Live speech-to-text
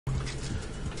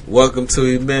Welcome to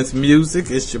Immense Music.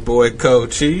 It's your boy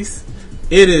Cochise.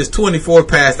 It is 24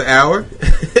 past the hour.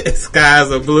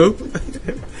 Skies are blue.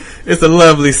 It's a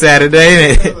lovely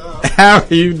Saturday. How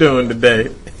are you doing today?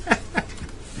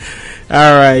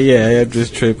 Alright, yeah, I'm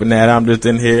just tripping that. I'm just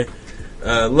in here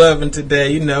loving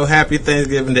today. Happy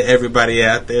Thanksgiving to everybody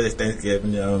out there. It's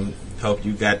Thanksgiving. Hope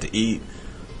you got to eat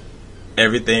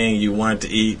everything you wanted to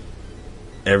eat.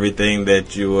 Everything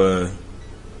that you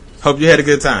hope you had a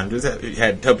good time.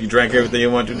 Hope you drank everything you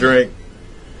wanted to drink.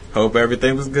 Hope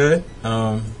everything was good.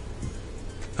 Hope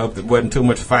there wasn't too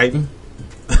much fighting.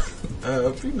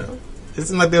 It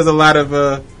seems like there's a lot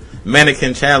of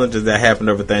mannequin challenges that happened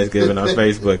over Thanksgiving on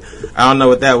Facebook. I don't know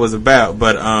what that was about,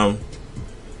 but I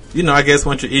guess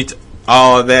once you eat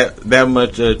all that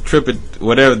much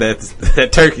whatever that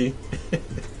turkey,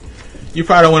 you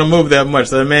probably don't want to move that much.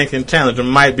 So the mannequin challenge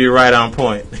might be right on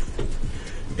point.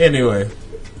 Anyway.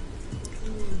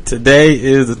 Today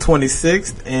is the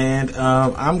 26th, and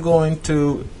I'm going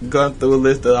to go through a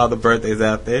list of all the birthdays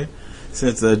out there,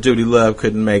 since Judy Love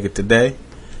couldn't make it today.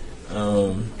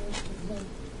 Probably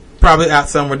out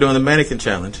somewhere doing the mannequin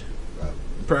challenge.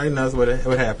 Probably knows what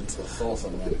happens.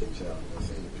 Salsa mannequin challenge. I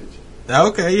seen the picture.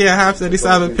 Okay, yeah, Hop said he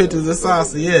saw the pictures of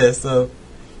salsa. Yeah, so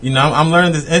I'm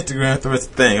learning this Instagram through its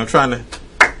thing. I'm trying to.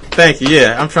 Thank you.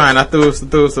 Yeah, I'm trying. I threw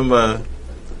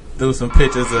some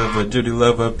pictures of Judy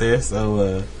Love up there,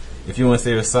 so if you want to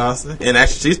see her salsa, and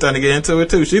actually she's starting to get into it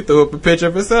too. She threw up a picture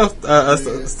of herself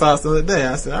salsa the other day.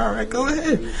 I said, all right, go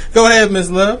ahead,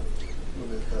 Miss Love.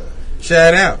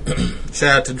 Shout out to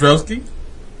Droski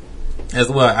as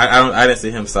well. I didn't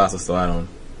see him salsa, so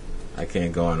I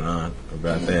can't go on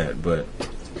about that. But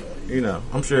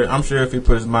I'm sure if he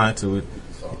put his mind to it,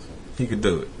 he could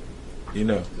do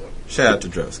it. Shout out to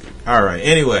Droski. All right.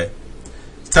 Anyway,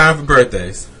 it's time for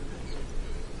birthdays.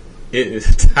 It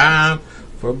is time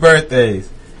for birthdays.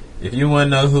 If you want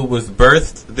to know who was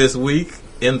birthed this week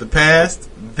in the past,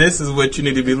 this is what you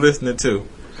need to be listening to.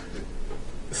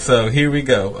 So here we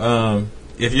go.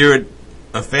 If you're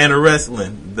a fan of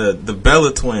wrestling, the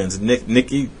Bella twins,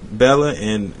 Nikki Bella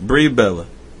and Brie Bella,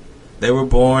 they were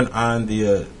born on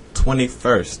the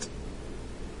 21st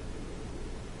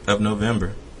of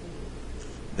November.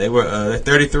 They're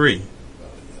 33.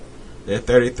 They're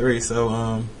 33.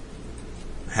 So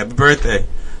happy birthday.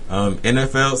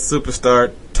 NFL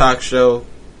superstar, talk show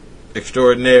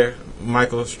extraordinaire,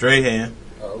 Michael Strahan.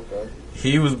 Oh, okay.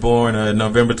 He was born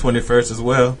November 21st as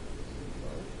well.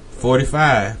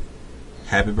 45.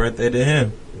 Happy birthday to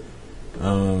him.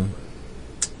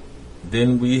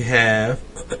 Then we have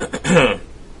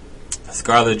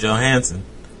Scarlett Johansson.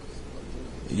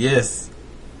 Yes.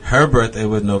 Her birthday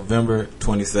was November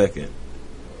 22nd.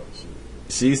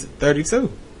 She's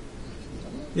 32.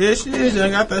 Yeah, she is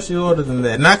young. I thought she was older than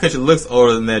that. Not because she looks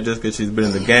older than that, just because she's been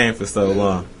in the game for so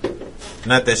long.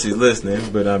 Not that she's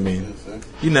listening, but I mean,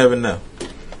 you never know.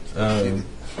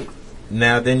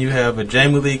 Now, then you have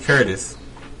Jamie Lee Curtis.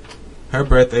 Her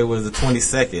birthday was the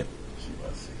 22nd.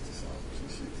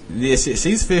 Yeah,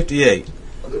 she's 58.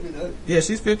 Yeah,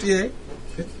 she's 58.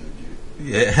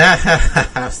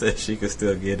 Yeah, I said she could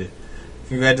still get it.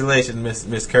 Congratulations,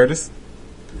 Miss Curtis.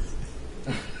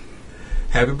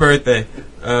 Happy birthday.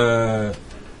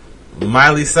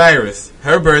 Miley Cyrus.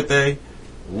 Her birthday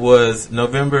was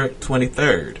November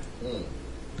 23rd.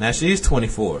 Now she's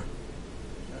 24.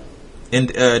 And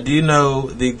do you know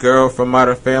the girl from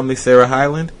Modern Family, Sarah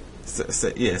Hyland?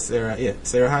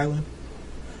 Sarah Hyland.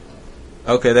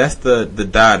 Okay, that's the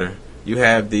daughter. You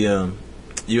have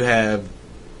you have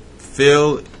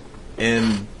Phil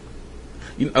and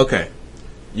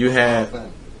you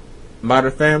have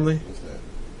Modern Family.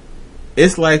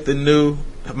 It's like the new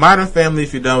Modern Family.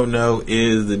 If you don't know,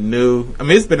 is the new. I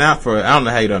mean, it's been out for. I don't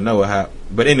know how you don't know how,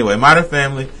 but anyway, Modern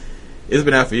Family. It's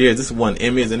been out for years. This won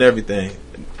Emmys and everything.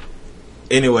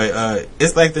 Anyway,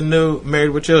 it's like the new Married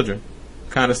with Children,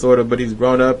 kind of, sort of. But he's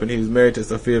grown up and he was married to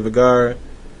Sofia Vergara.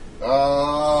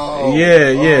 Oh,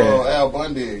 yeah. Oh, Al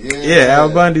Bundy. Yeah, Al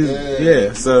Bundy's.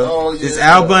 Yeah, so it's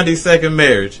Al Bundy's second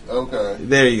marriage. Okay.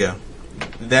 There you go.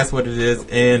 That's what it is.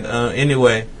 And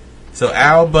anyway. So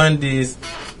Al Bundy's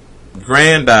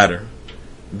granddaughter,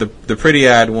 the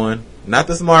pretty-eyed one, not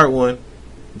the smart one,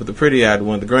 but the pretty-eyed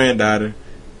one, the granddaughter,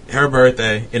 her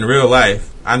birthday in real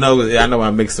life. I know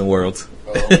I'm mixing worlds.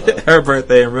 Oh, okay. Her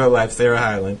birthday in real life, Sarah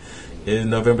Hyland, is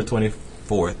November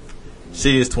 24th.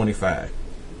 She is 25.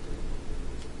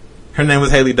 Her name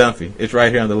was Haley Dunphy. It's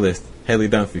right here on the list. Haley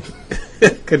Dunphy.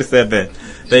 Could have said that.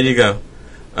 There you go.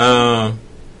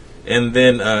 And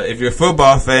then if you're a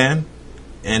football fan,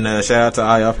 and shout out to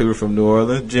all y'all people from New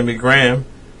Orleans, Jimmy Graham,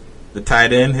 the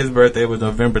tight end, his birthday was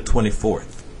November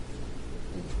 24th.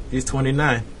 He's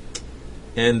 29.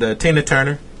 And Tina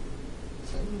Turner.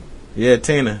 Yeah,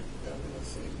 Tina.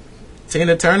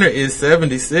 Tina Turner is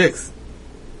 76.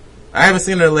 I haven't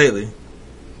seen her lately.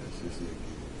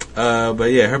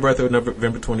 But yeah, her birthday was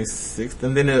November 26th.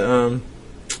 And then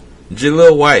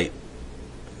Jaleel White.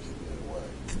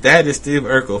 That is Steve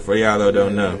Urkel, for y'all that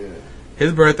don't know.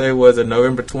 His birthday was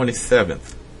November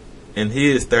 27th. And he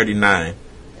is 39.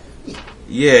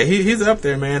 Yeah, he's up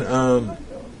there, man.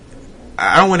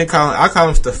 I don't want to call him, I call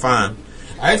him Stefan.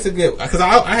 I used to get, because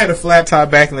I had a flat top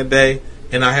back in the day,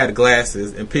 and I had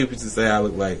glasses, and people used to say I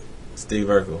look like Steve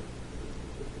Urkel.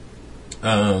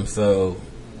 So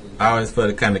I always felt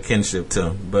a kind of kinship to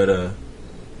him. But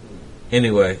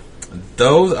anyway,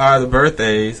 those are the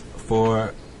birthdays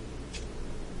for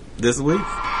this week.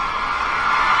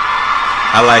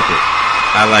 I like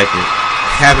it.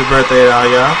 Happy birthday to all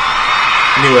y'all.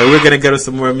 Anyway, we're going to go to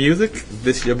some more music.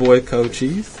 This is your boy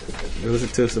Cochise. Listen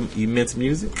to some immense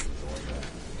music.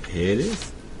 Here it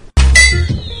is.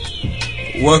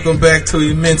 Welcome back to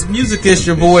Immense Music. It's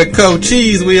your boy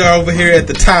Cochise. We are over here at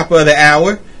the top of the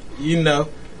hour. You know.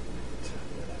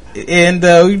 And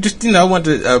we just, want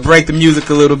to break the music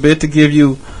a little bit to give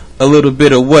you a little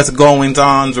bit of what's going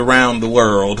on around the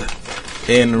world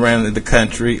and around the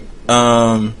country.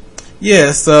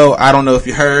 Yeah, so I don't know if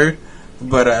you heard,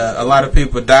 but a lot of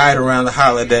people died around the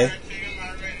holiday.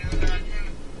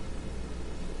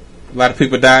 A lot of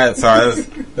people died. Sorry,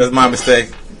 that was my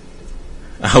mistake.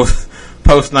 I was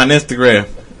posting on Instagram.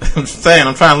 I'm saying,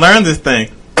 I'm trying to learn this thing.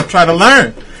 I'm trying to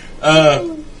learn.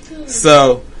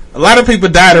 So, a lot of people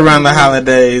died around the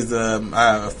holidays.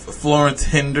 Florence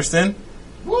Henderson.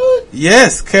 What?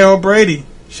 Yes, Carol Brady.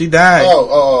 She died.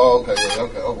 Okay.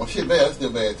 Oh, well, shit, bad. That's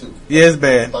still bad, too. Yeah, it's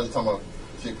bad. I thought you were talking about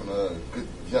shit from the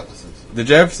Jeffersons. The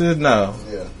Jeffersons? No.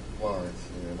 Yeah, Florence.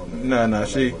 No,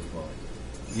 she...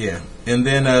 Yeah. And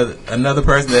then another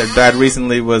person that died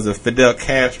recently was Fidel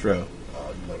Castro.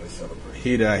 They celebrate.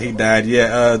 He died.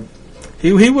 Yeah.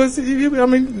 He was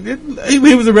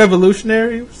a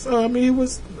revolutionary. So I mean, he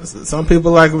was. Some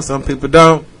people like him, some people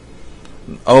don't.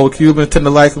 Old Cubans tend to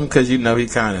like him because he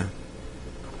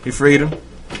freed him,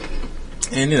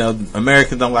 and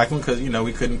Americans don't like him because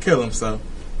we couldn't kill him. So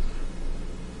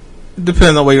it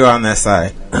depends on where you are on that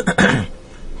side.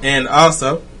 And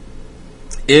also,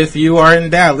 if you are in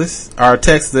Dallas or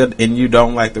Texas and you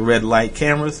don't like the red light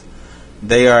cameras,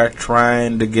 they are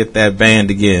trying to get that banned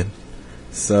again.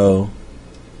 So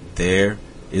there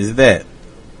is that.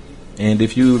 And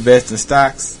if you invest in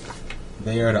stocks,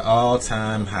 they are at an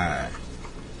all-time high.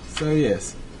 So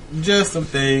yes, just some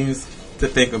things to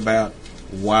think about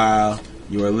while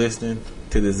you are listening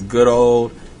to this good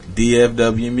old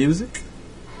DFW music.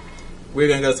 We're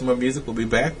going to go to some more music. We'll be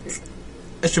back.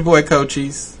 It's your boy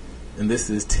Cochise, and this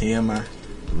is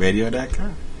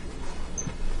TMIRadio.com.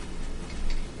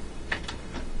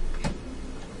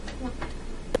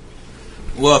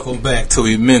 Welcome back to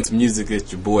Immense Music.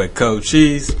 It's your boy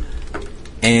Cochise,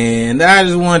 and I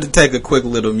just wanted to take a quick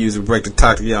little music break to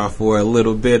talk to y'all for a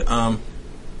little bit. I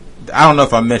don't know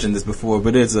if I mentioned this before,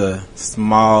 but it's a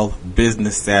small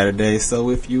business Saturday,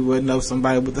 so if you would know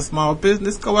somebody with a small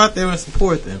business, go out there and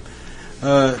support them.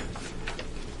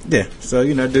 Yeah, so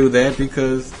do that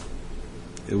because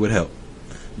it would help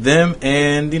them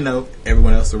and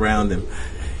everyone else around them.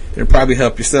 It'll probably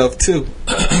help yourself too.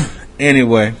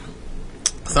 Anyway,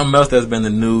 something else that's been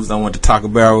in the news I want to talk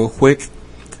about real quick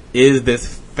is this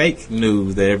fake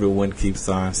news that everyone keeps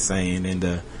on saying,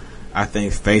 and I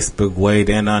think Facebook weighed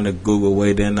in on it, Google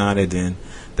weighed in on it, and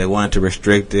they wanted to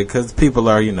restrict it because people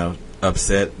are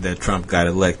upset that Trump got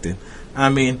elected. I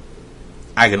mean,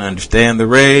 I can understand the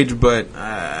rage, but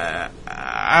I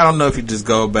don't know if you just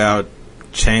go about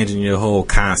changing your whole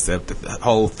concept, the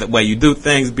whole way you do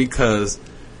things, because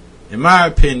in my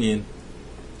opinion,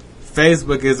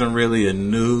 Facebook isn't really a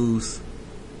news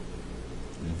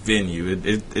venue.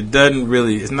 It doesn't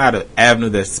really, it's not an avenue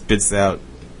that spits out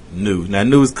news. Now,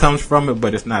 news comes from it,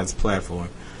 but it's not its platform.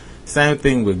 Same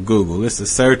thing with Google. It's a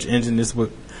search engine. It's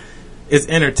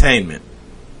entertainment.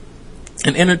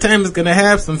 And entertainment's going to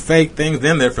have some fake things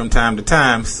in there from time to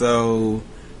time. So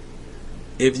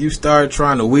if you start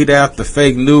trying to weed out the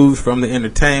fake news from the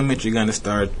entertainment, you're going to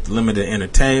start limiting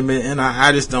entertainment. And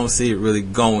I just don't see it really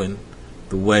going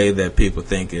the way that people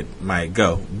think it might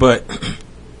go. But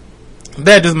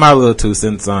that's just my little 2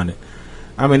 cents on it.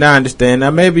 I mean, I understand. Now,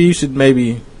 maybe you should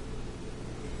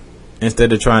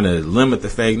instead of trying to limit the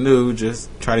fake news,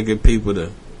 just try to get people to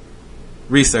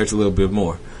research a little bit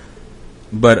more.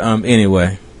 But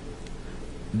anyway,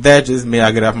 that's just me.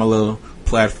 I get off my little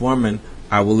platform and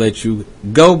I will let you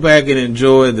go back and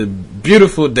enjoy the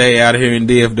beautiful day out here in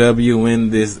DFW in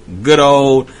this good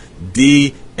old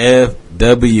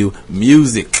DFW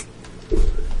music.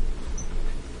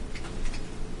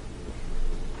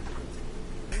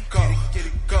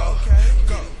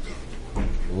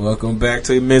 Welcome back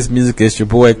to Immense Music. It's your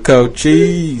boy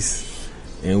Cochise.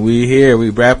 And we here, we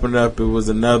wrapping up. It was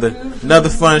another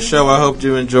fun show. I hope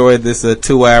you enjoyed this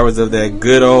 2 hours of that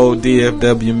good old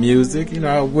DFW music. You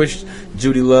know, I wish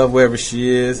Judy love wherever she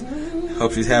is.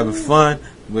 Hope she's having fun.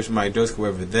 Wish Mike Droski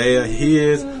wherever he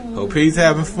is. Hope he's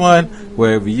having fun.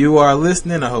 Wherever you are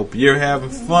listening, I hope you're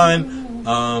having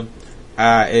fun.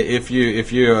 If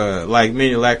you're like me,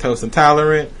 you're lactose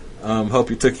intolerant.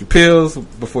 Hope you took your pills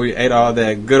before you ate all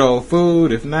that good old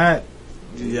food. If not,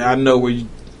 yeah,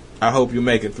 I hope you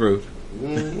make it through.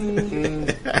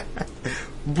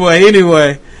 But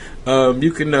anyway,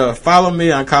 you can follow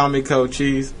me on Call Me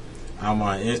Cochise. I'm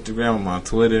on Instagram, I'm on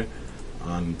Twitter,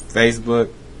 on Facebook.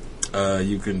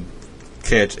 You can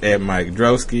catch at Mike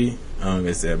Droski.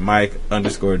 It's at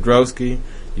Mike_Droski.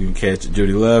 You can catch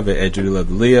Judy Love at Judy Love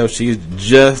the Leo. She's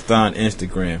just on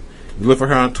Instagram. You look for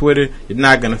her on Twitter, you're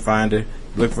not going to find her. You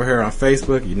look for her on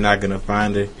Facebook, you're not going to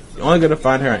find her. You're only going to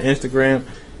find her on Instagram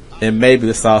and maybe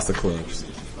the salsa clubs.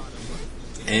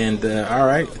 And, all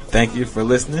right, thank you for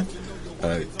listening.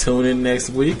 Tune in next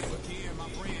week.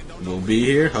 We'll be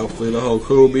here. Hopefully the whole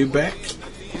crew will be back.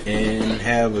 And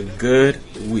have a good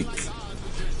week.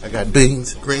 I got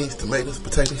beans, greens, tomatoes,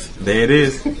 potatoes. There it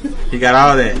is. He got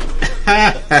all that.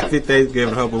 Happy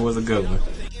Thanksgiving. Hope it was a good one.